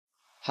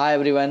Hi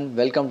everyone,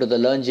 welcome to the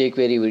Learn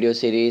jQuery video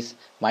series.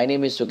 My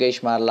name is Sukesh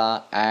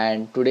Marla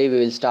and today we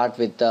will start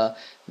with the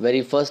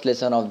very first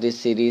lesson of this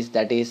series,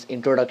 that is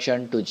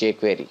Introduction to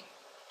jQuery.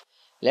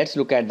 Let's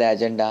look at the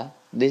agenda.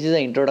 This is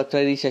an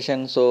introductory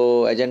session,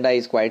 so agenda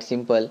is quite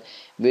simple.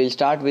 We will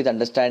start with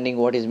understanding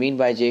what is meant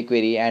by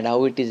jQuery and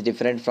how it is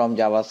different from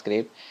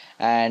JavaScript,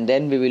 and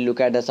then we will look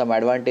at some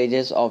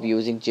advantages of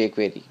using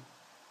jQuery.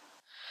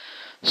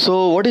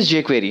 So what is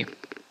jQuery?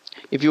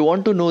 If you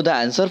want to know the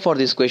answer for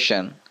this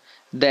question,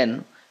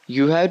 then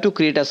you have to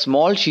create a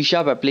small C#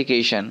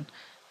 application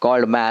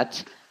called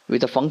maths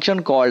with a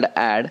function called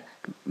add,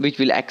 which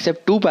will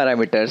accept two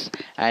parameters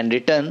and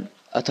return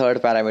a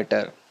third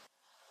parameter.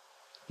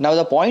 Now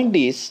the point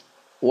is,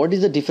 what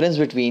is the difference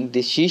between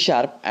this C#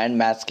 and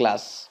maths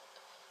class?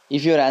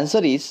 If your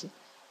answer is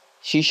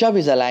C#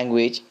 is a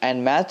language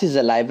and math is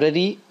a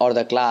library or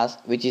the class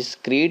which is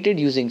created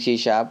using C#,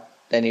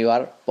 then you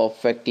are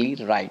perfectly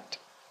right.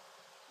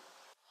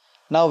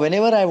 Now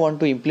whenever I want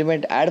to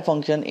implement add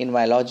function in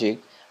my logic,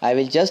 I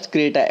will just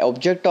create an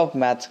object of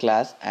maths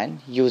class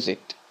and use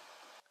it.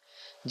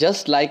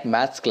 Just like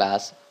maths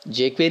class,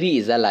 jQuery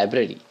is a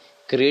library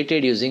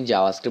created using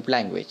JavaScript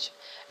language,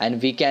 and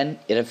we can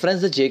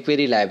reference the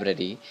jQuery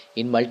library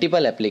in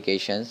multiple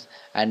applications,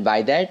 and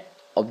by that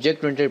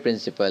object-oriented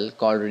principle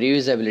called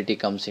reusability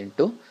comes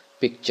into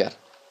picture.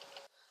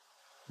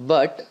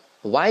 But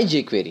why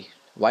jQuery?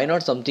 Why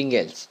not something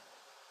else?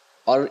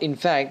 Or in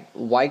fact,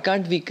 why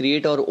can't we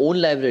create our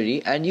own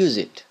library and use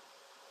it?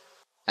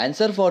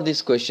 Answer for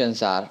these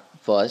questions are,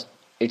 first,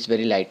 it's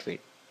very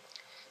lightweight.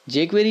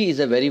 jQuery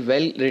is a very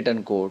well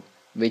written code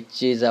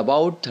which is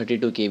about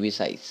 32 KB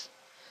size.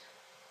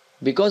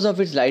 Because of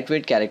its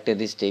lightweight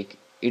characteristic,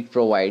 it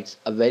provides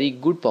a very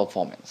good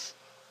performance.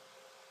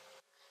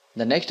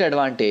 The next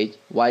advantage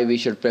why we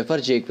should prefer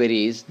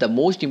jQuery is the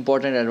most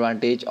important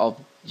advantage of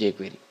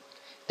jQuery,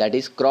 that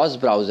is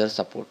cross-browser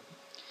support.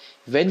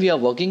 When we are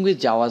working with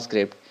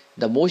JavaScript,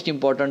 the most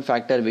important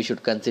factor we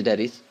should consider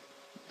is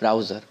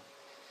browser.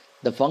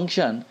 The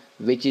function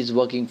which is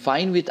working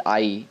fine with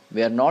IE,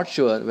 we are not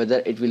sure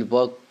whether it will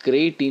work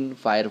great in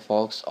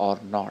Firefox or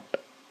not.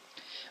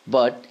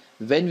 But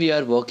when we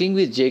are working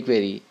with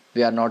jQuery,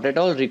 we are not at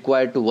all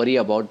required to worry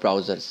about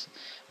browsers,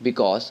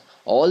 because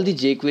all the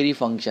jQuery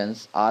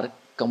functions are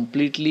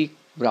completely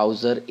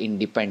browser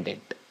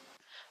independent.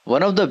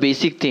 One of the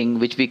basic things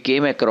which we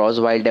came across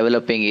while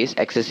developing is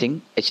accessing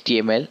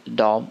HTML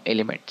DOM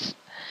elements.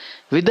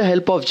 With the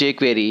help of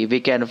jQuery, we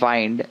can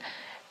find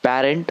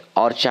parent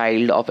or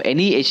child of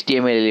any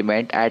HTML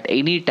element at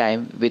any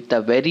time with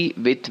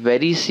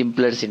very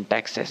simpler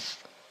syntaxes.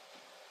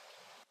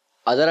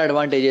 Other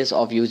advantages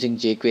of using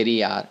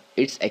jQuery are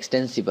it's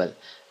extensible.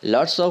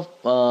 Lots of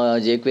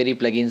jQuery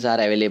plugins are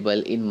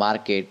available in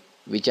market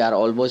which are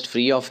almost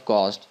free of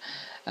cost,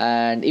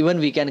 and even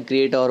we can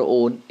create our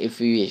own if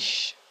we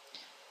wish.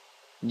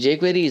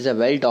 jQuery is a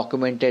well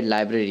documented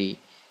library.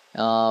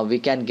 We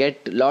can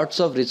get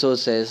lots of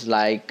resources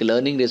like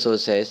learning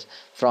resources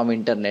from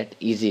internet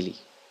easily.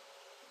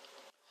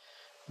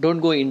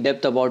 Don't go in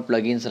depth about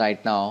plugins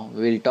right now.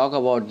 We will talk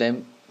about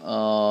them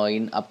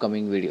in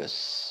upcoming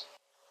videos.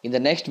 In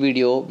the next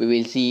video, we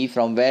will see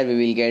from where we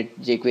will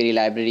get jQuery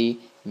library.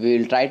 We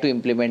will try to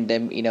implement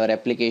them in our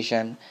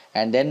application,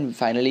 and then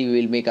finally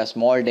we will make a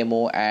small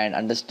demo and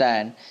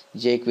understand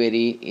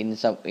jQuery in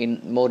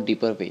more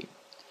deeper way.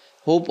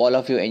 Hope all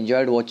of you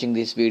enjoyed watching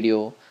this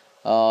video.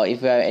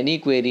 If you have any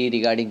query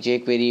regarding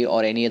jQuery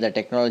or any other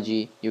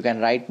technology, you can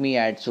write me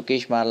at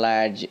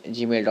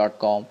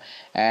sukeshmarla@gmail.com,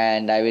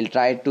 and I will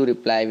try to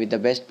reply with the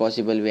best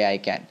possible way I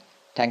can.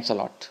 Thanks a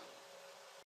lot.